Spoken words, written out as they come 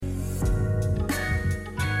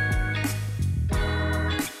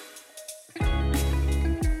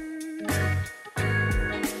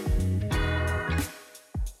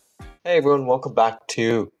Hey everyone, welcome back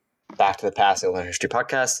to the Past Learn History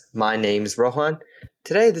Podcast. My name is Rohan.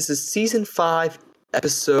 Today, this is Season 5,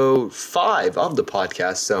 Episode 5 of the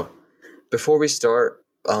podcast. So, before we start,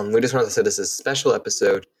 we just wanted to say this is a special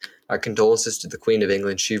episode. Our condolences to the Queen of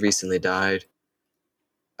England. She recently died.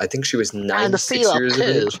 I think she was 96 years of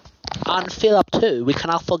age. And Philip too. We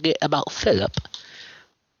cannot forget about Philip.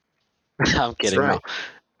 I'm kidding. Right. No.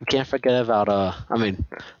 We can't forget about the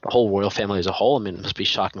whole royal family as a whole. I mean, it must be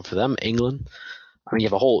shocking for them. England. I mean, you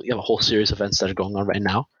have a whole series of events that are going on right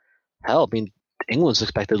now. Hell, I mean, England's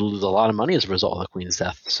expected to lose a lot of money as a result of the Queen's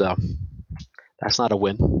death. So that's not a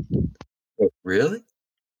win. Really?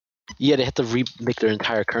 Yeah, they have to remake their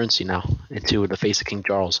entire currency now into the face of King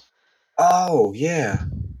Charles. Oh, yeah.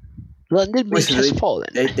 London Wait, so has fallen.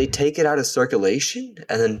 They take it out of circulation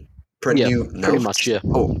and then print new notes? Pretty much, yeah.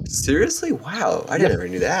 Oh, seriously? Wow, I never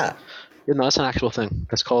knew that. Yeah, no, that's an actual thing.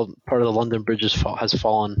 That's called part of the London Bridge has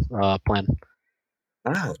fallen plan.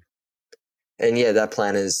 Wow. And yeah, that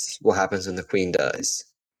plan is what happens when the Queen dies.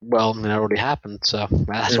 Well, I mean, it already happened, so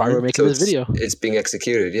that's why we're making this video. It's being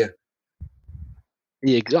executed, yeah.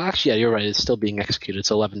 Yeah, actually, yeah, you're right. It's still being executed. It's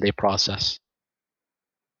an 11-day process.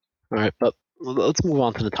 All right, but let's move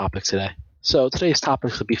on to the topic today. So today's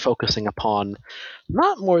topics will be focusing upon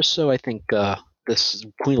not more so, I think, this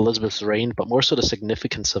Queen Elizabeth's reign, but more so the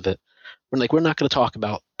significance of it. We're not going to talk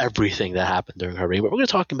about everything that happened during her reign, but we're going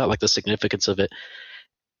to talk about the significance of it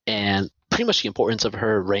and pretty much the importance of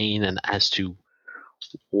her reign and as to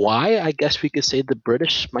why I guess we could say the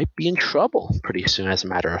British might be in trouble pretty soon, as a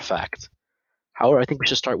matter of fact. However, I think we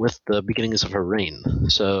should start with the beginnings of her reign.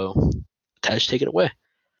 So, Tej, take it away.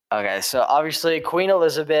 Okay, so obviously Queen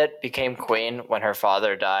Elizabeth became queen when her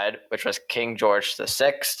father died, which was King George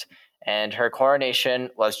VI, and her coronation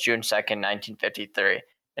was June 2nd, 1953.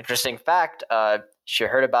 Interesting fact, she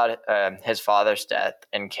heard about his father's death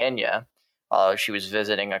in Kenya while she was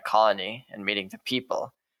visiting a colony and meeting the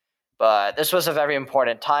people. But this was a very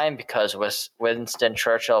important time because Winston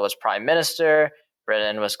Churchill was prime minister.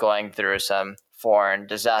 Britain was going through some foreign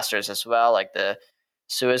disasters as well, like the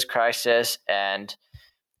Suez Crisis. And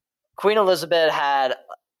Queen Elizabeth had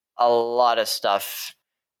a lot of stuff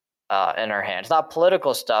in her hands. Not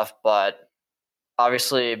political stuff, but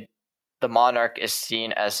obviously the monarch is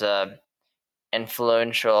seen as a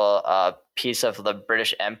influential piece of the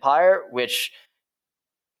British Empire, which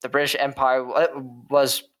the British Empire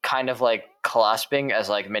was kind of collapsing as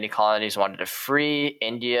many colonies wanted to free.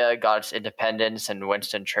 India got its independence, and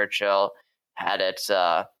Winston Churchill had its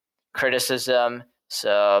criticism.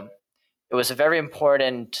 So it was a very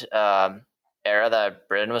important era that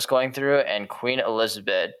Britain was going through, and Queen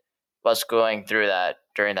Elizabeth was going through that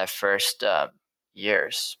during that first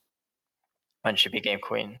years when she became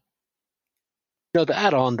queen. To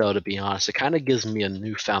add on, though, to be honest, it kind of gives me a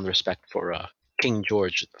newfound respect for King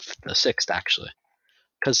George VI, actually.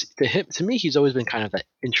 Because to me, he's always been kind of that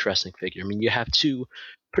interesting figure. I mean, you have two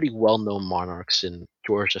pretty well-known monarchs in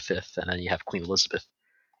George V, and then you have Queen Elizabeth.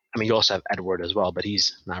 I mean, you also have Edward as well, but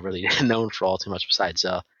he's not really known for all too much besides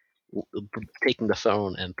taking the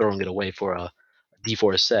throne and throwing it away for a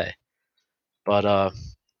divorcee. But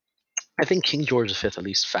I think King George V at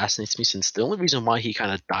least fascinates me, since the only reason why he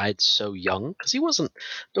kind of died so young, because he wasn't,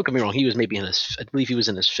 don't get me wrong, he was maybe I believe he was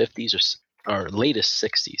in his 50s or latest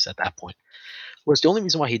 60s at that point, was the only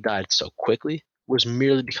reason why he died so quickly was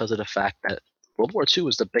merely because of the fact that World War II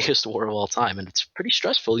was the biggest war of all time, and it's pretty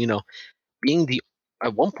stressful, being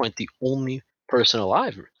at one point the only person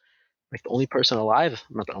alive, the only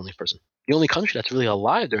country that's really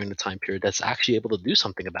alive during the time period that's actually able to do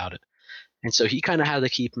something about it. And so he kind of had to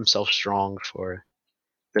keep himself strong for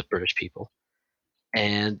the British people.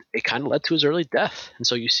 And it kind of led to his early death. And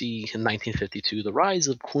so you see in 1952 the rise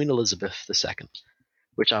of Queen Elizabeth II,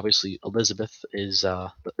 which obviously Elizabeth is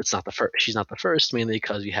it's not the first. She's not the first, mainly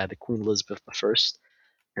because you had the Queen Elizabeth I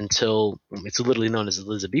until it's literally known as the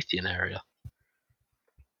Elizabethan era.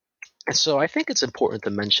 And so I think it's important to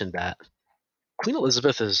mention that Queen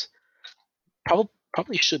Elizabeth is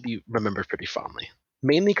probably should be remembered pretty fondly,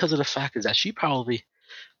 mainly because of the fact is that she probably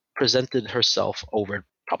presented herself over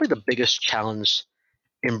probably the biggest challenge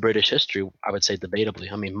in British history, I would say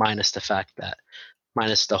debatably. I mean, minus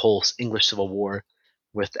the whole English Civil War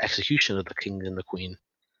with the execution of the king and the queen.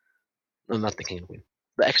 No, not the king and the queen.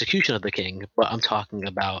 The execution of the king, but I'm talking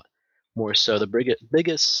about more so the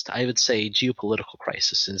biggest, I would say, geopolitical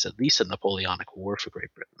crisis since at least the Napoleonic War for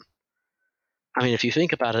Great Britain. I mean, if you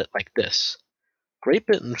think about it like this, Great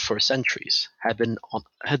Britain for centuries had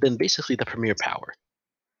been basically the premier power.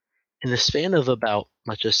 In the span of about,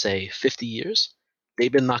 let's just say, 50 years,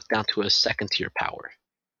 they've been knocked down to a second-tier power.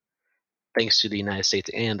 thanks to the United States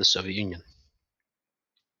and the Soviet Union.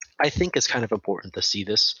 I think it's kind of important to see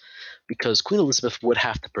this because Queen Elizabeth would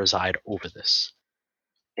have to preside over this.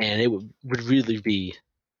 And it would really be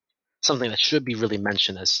something that should be really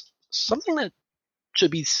mentioned as something that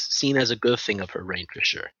should be seen as a good thing of her reign for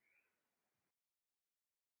sure.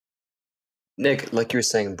 Nick, like you were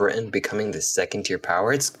saying, Britain becoming the second-tier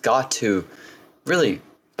power, it's got to really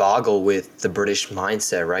boggle with the British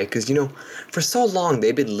mindset, right? Because, for so long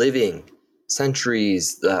they've been living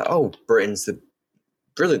centuries, Britain's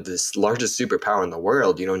really this largest superpower in the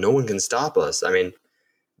world. No one can stop us. I mean,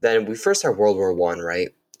 then we first had World War I, right?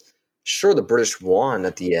 Sure, the British won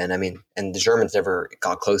at the end. I mean, and the Germans never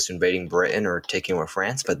got close to invading Britain or taking over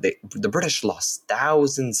France, but the British lost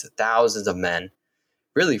thousands of men,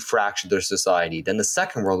 really fractured their society. Then the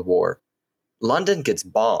Second World War, London gets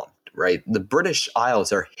bombed, right? The British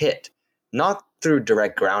Isles are hit, not through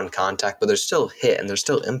direct ground contact, but they're still hit and they're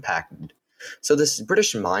still impacted. So this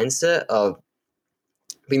British mindset of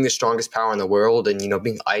being the strongest power in the world and,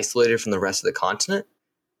 being isolated from the rest of the continent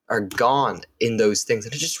are gone in those things.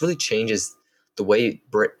 And it just really changes the way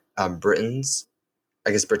Britons,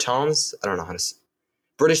 I guess Britons, I don't know how to say,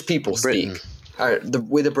 British people Britain. speak. The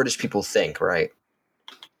way the British people think, right?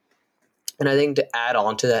 And I think to add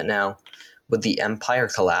on to that now, with the empire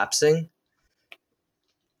collapsing,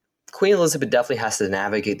 Queen Elizabeth definitely has to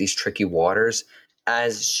navigate these tricky waters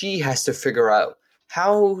as she has to figure out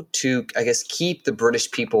how to, I guess, keep the British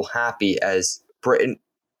people happy as Britain.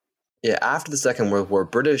 Yeah, after the Second World War,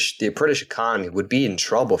 the British economy would be in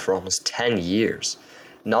trouble for almost 10 years.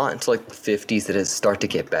 Not until like the 50s did it start to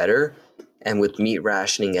get better, and with meat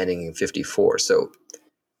rationing ending in 54. So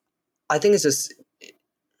I think it's just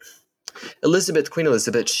Queen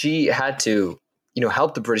Elizabeth, she had to,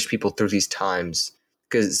 help the British people through these times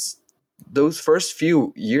because those first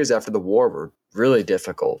few years after the war were really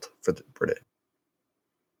difficult for the British.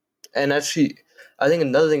 And actually, I think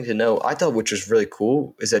another thing to know, I thought which was really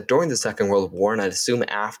cool, is that during the Second World War, and I'd assume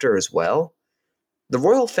after as well, the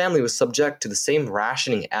royal family was subject to the same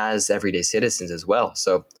rationing as everyday citizens as well.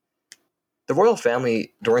 So the royal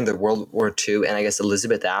family during the World War II, and I guess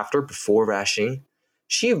Elizabeth after, before rationing,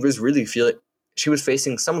 she was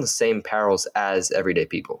facing some of the same perils as everyday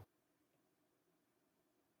people.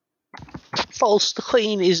 False. The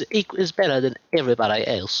Queen is better than everybody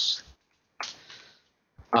else.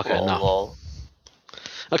 Okay, Lol, no. lol.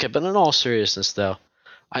 Okay, but in all seriousness, though,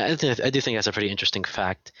 I do think that's a pretty interesting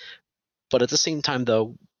fact. But at the same time,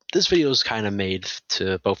 though, this video is kind of made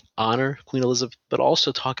to both honor Queen Elizabeth, but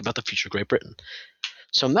also talk about the future of Great Britain.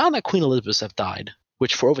 So now that Queen Elizabeth has died,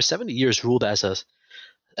 which for over 70 years ruled as a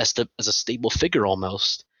stable figure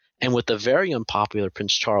almost, and with the very unpopular King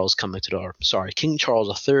Charles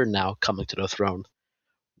III now coming to the throne,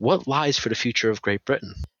 what lies for the future of Great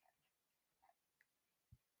Britain?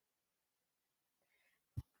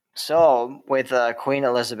 So, with Queen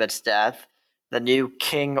Elizabeth's death, the new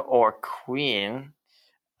king or queen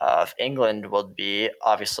of England will be,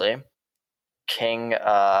 obviously, King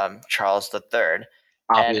Charles III.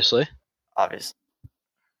 Obviously. Obviously.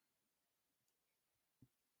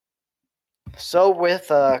 So,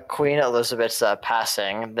 with Queen Elizabeth's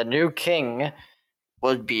passing, the new king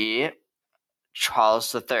would be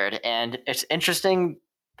Charles III. And it's interesting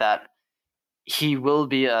that he will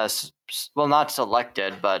be not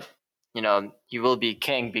selected, but he will be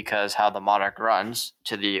king because how the monarch runs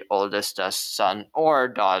to the oldest son or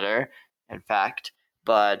daughter, in fact.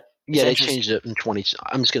 But yeah, they changed it in 20.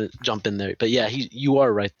 I'm just gonna jump in there, but yeah, you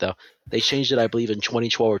are right though. They changed it, I believe, in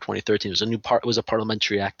 2012 or 2013. It was it was a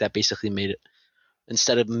parliamentary act that basically made it,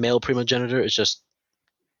 instead of male primogeniture, it's just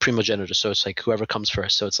primogeniture. So it's like whoever comes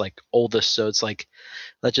first. So it's like oldest. So it's like,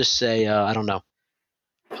 let's just say I don't know.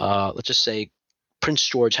 Let's just say Prince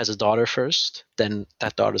George has a daughter first, then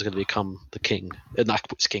that daughter is going to become the king, not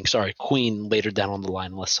king, sorry, queen later down on the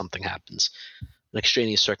line unless something happens, an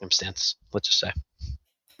extraneous circumstance. Let's just say.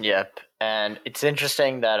 Yep, and it's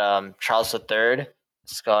interesting that Charles III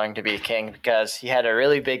is going to be king because he had a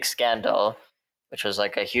really big scandal, which was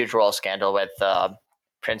like a huge royal scandal with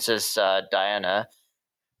Princess Diana,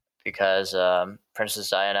 because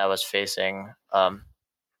Princess Diana was facing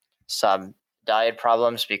some diet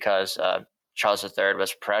problems because Charles III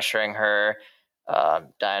was pressuring her.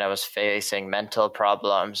 Diana was facing mental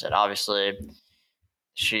problems, and obviously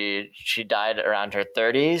she died around her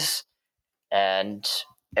 30s, and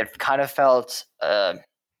it kind of felt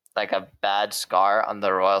like a bad scar on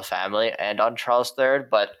the royal family and on Charles III.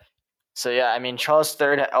 But so yeah, I mean, Charles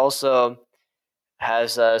III also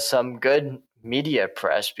has some good media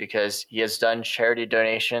press because he has done charity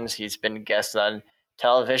donations. He's been guest on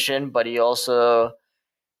television, but he also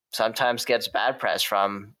sometimes gets bad press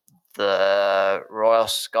from the Royal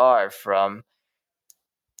Scarf, from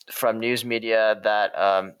news media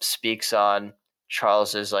that speaks on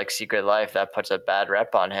Charles's like secret life, that puts a bad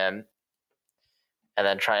rep on him, and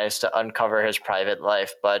then tries to uncover his private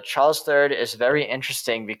life. But Charles III is very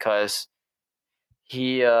interesting because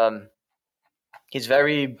he's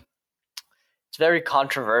very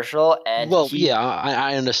controversial, and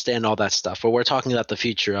I understand all that stuff, but we're talking about the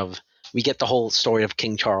future of. We get the whole story of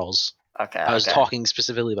King Charles. Okay. I was talking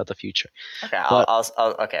specifically about the future. Okay, I'll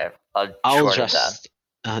address.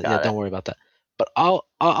 Don't worry about that. But I'll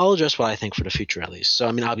address what I think for the future, at least. So,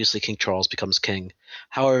 I mean, obviously, King Charles becomes king.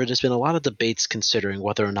 However, there's been a lot of debates considering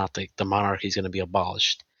whether or not the monarchy is going to be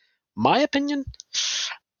abolished. My opinion,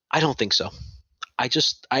 I don't think so.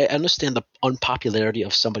 I understand the unpopularity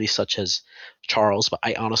of somebody such as Charles, but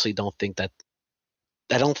I honestly don't think that.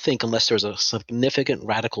 I don't think unless there's a significant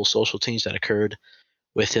radical social change that occurred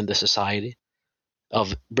within the society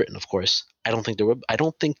of Britain, of course, I don't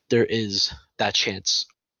think there is that chance,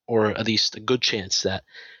 or at least a good chance, that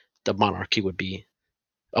the monarchy would be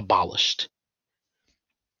abolished.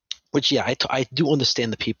 Which, yeah, I do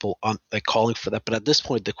understand the people like calling for that, but at this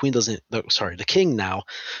point, the king now.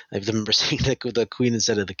 I remember saying the queen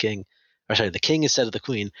instead of the king, the king instead of the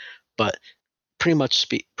queen, but pretty much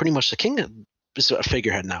the king is a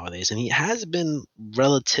figurehead nowadays, and he has been,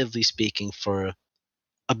 relatively speaking, for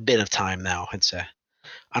a bit of time now, I'd say.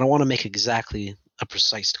 I don't want to make exactly a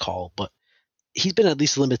precise call, but he's been at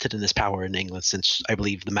least limited in his power in England since, I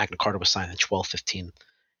believe, the Magna Carta was signed in 1215.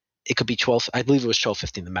 It could be 12. I believe it was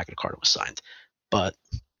 1215 the Magna Carta was signed. But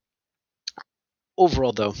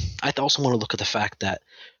overall, though, I also want to look at the fact that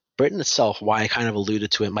Britain itself, why I kind of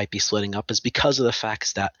alluded to it might be splitting up, is because of the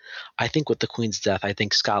facts that I think with the Queen's death, I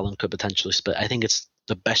think Scotland could potentially split. I think it's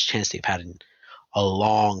the best chance they've had in a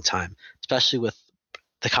long time, especially with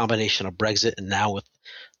the combination of Brexit and now with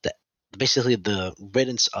basically the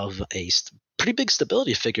riddance of a pretty big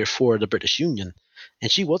stability figure for the British Union.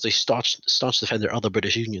 And she was a staunch defender of the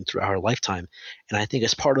British Union throughout her lifetime. And I think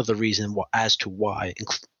it's part of the reason as to why,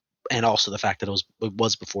 and also the fact that it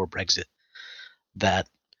was before Brexit, that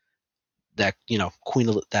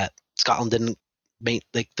Scotland didn't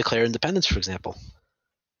declare independence, for example.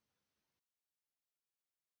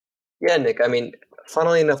 Yeah, Nick. I mean,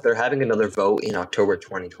 funnily enough, they're having another vote in October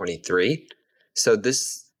 2023. So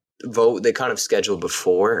this vote they kind of scheduled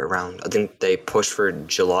before around. I think they pushed for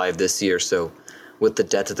July of this year. So with the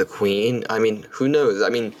death of the Queen, I mean, who knows? I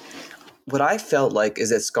mean, what I felt like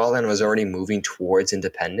is that Scotland was already moving towards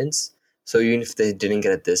independence. So even if they didn't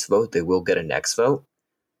get this vote, they will get a next vote.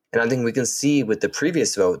 And I think we can see with the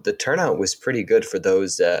previous vote, the turnout was pretty good for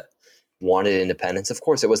those that wanted independence. Of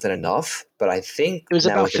course, it wasn't enough, but I think it was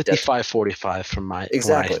about 55-45 from my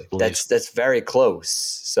exactly. That's very close.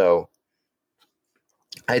 So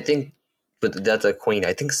I think with the death of the Queen,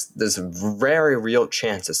 I think there's a very real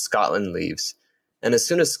chance that Scotland leaves. And as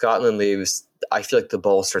soon as Scotland leaves, I feel like the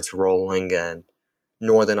ball starts rolling and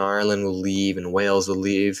Northern Ireland will leave and Wales will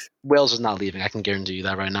leave. Wales is not leaving. I can guarantee you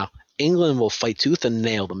that right now. England will fight tooth and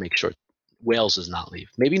nail to make sure Wales does not leave.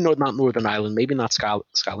 Maybe not Northern Ireland, maybe not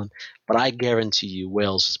Scotland, but I guarantee you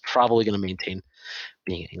Wales is probably going to maintain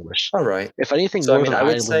being English. All right. If anything, so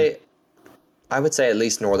I would say at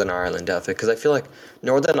least Northern Ireland, definitely, because I feel like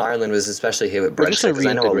Northern Ireland was especially hit with Brexit.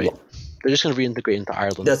 They're just going to reintegrate into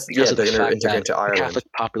Ireland. They're going to reintegrate into Ireland. The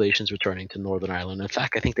Catholic population is returning to Northern Ireland. In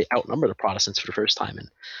fact, I think they outnumber the Protestants for the first time in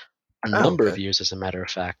a number of years, as a matter of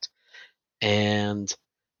fact. And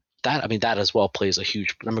that as well plays a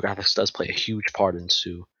huge demographics does play a huge part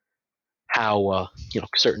into how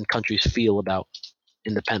certain countries feel about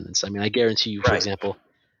independence. I mean, I guarantee you, for example,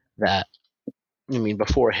 that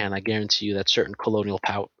beforehand, I guarantee you that certain colonial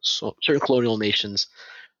nations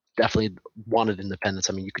definitely wanted independence.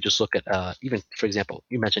 I mean, you could just look at even, for example,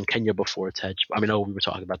 you mentioned Kenya before, Tej. I mean, we were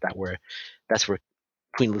talking about that, where that's where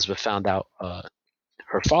Queen Elizabeth found out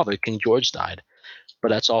her father, King George, died. But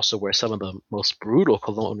that's also where some of the most brutal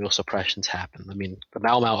colonial suppressions happened. I mean, the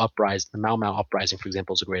Mau Mau uprising, for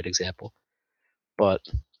example, is a great example. But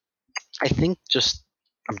I think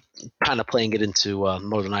I'm kind of playing it into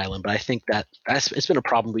Northern Ireland, but I think it's been a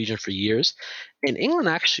problem region for years. And England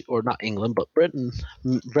actually, or not England, but Britain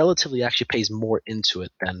relatively actually pays more into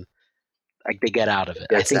it than they get out of it.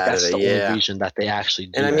 I think that's the only region that they actually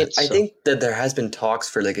do. And I mean, I think that there has been talks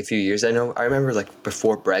for like a few years. I remember like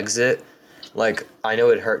before Brexit, like I know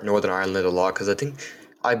it hurt Northern Ireland a lot because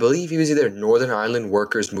I believe it was either Northern Ireland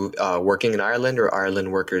workers working in Ireland or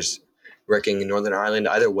Ireland workers working in Northern Ireland.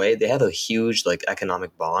 Either way, they have a huge like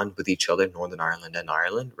economic bond with each other, Northern Ireland and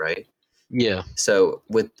Ireland, right? Yeah. So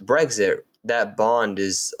with Brexit, that bond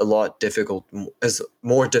is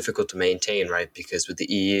more difficult to maintain, right? Because with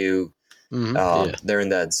the EU, Yeah. they're in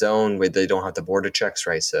that zone where they don't have the border checks,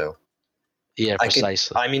 right? So Yeah,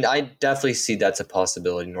 precisely. I definitely see that's a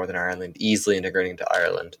possibility. Northern Ireland easily integrating into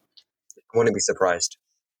Ireland. I wouldn't be surprised.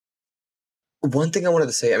 One thing I wanted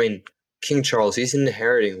to say, I mean, King Charles, he's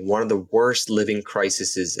inheriting one of the worst living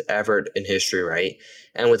crises ever in history, right?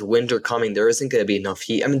 And with winter coming, there isn't going to be enough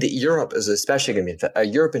heat. I mean, Europe is especially going to be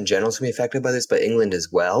Europe in general is going to be affected by this, but England as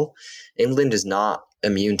well. England is not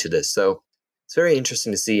immune to this, so it's very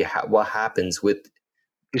interesting to see what happens with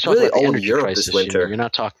You're talking really about the all energy Europe crisis. this winter. You're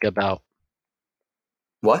not talking about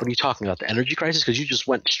What are you talking about? The energy crisis? Because you just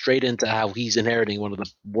went straight into how he's inheriting one of the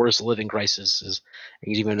worst living crises,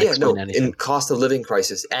 and you didn't even explain anything. In cost of living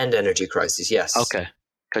crisis and energy crisis, yes. Okay,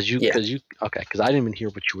 because I didn't even hear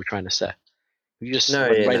what you were trying to say. You just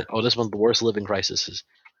went. Oh, this is one of the worst living crises.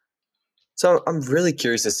 So I'm really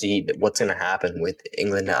curious to see what's going to happen with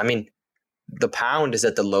England now. I mean, the pound is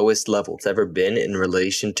at the lowest level it's ever been in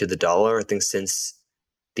relation to the dollar, I think, since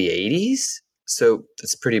the 80s. So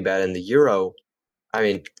it's pretty bad. And the euro, I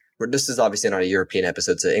mean, this is obviously not a European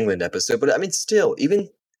episode, it's an England episode, but I mean, still, even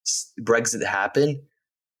Brexit happened,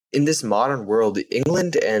 in this modern world,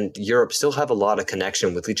 England and Europe still have a lot of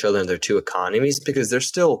connection with each other in their two economies because they're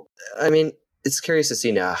still, I mean, it's curious to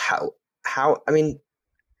see now I mean,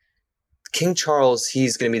 King Charles,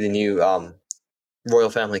 he's going to be the new royal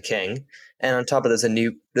family king. And on top of there's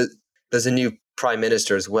a new prime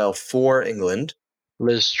minister as well for England.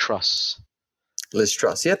 Liz Truss,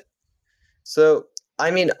 yep. So,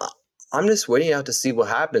 I mean, I'm just waiting out to see what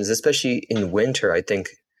happens, especially in winter. I think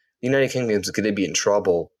the United Kingdom is going to be in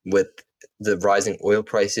trouble with the rising oil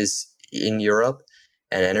prices in Europe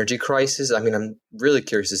and energy crisis. I mean, I'm really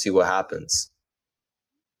curious to see what happens.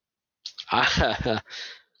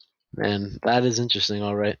 Man, that is interesting.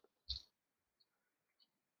 All right.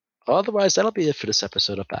 Otherwise, that'll be it for this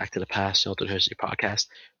episode of Back to the Past, Alternate History Podcast.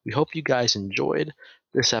 We hope you guys enjoyed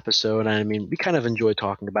this episode. I mean, we kind of enjoyed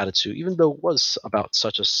talking about it too, even though it was about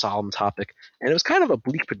such a solemn topic. And it was kind of a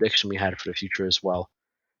bleak prediction we had for the future as well.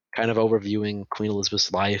 Kind of overviewing Queen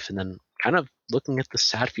Elizabeth's life and then kind of looking at the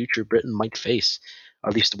sad future Britain might face,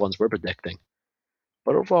 or at least the ones we're predicting.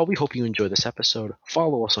 But overall, we hope you enjoy this episode.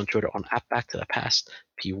 Follow us on Twitter on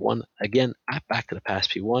 @BackToThePastP1. Again,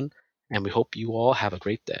 @BackToThePastP1. And we hope you all have a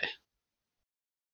great day.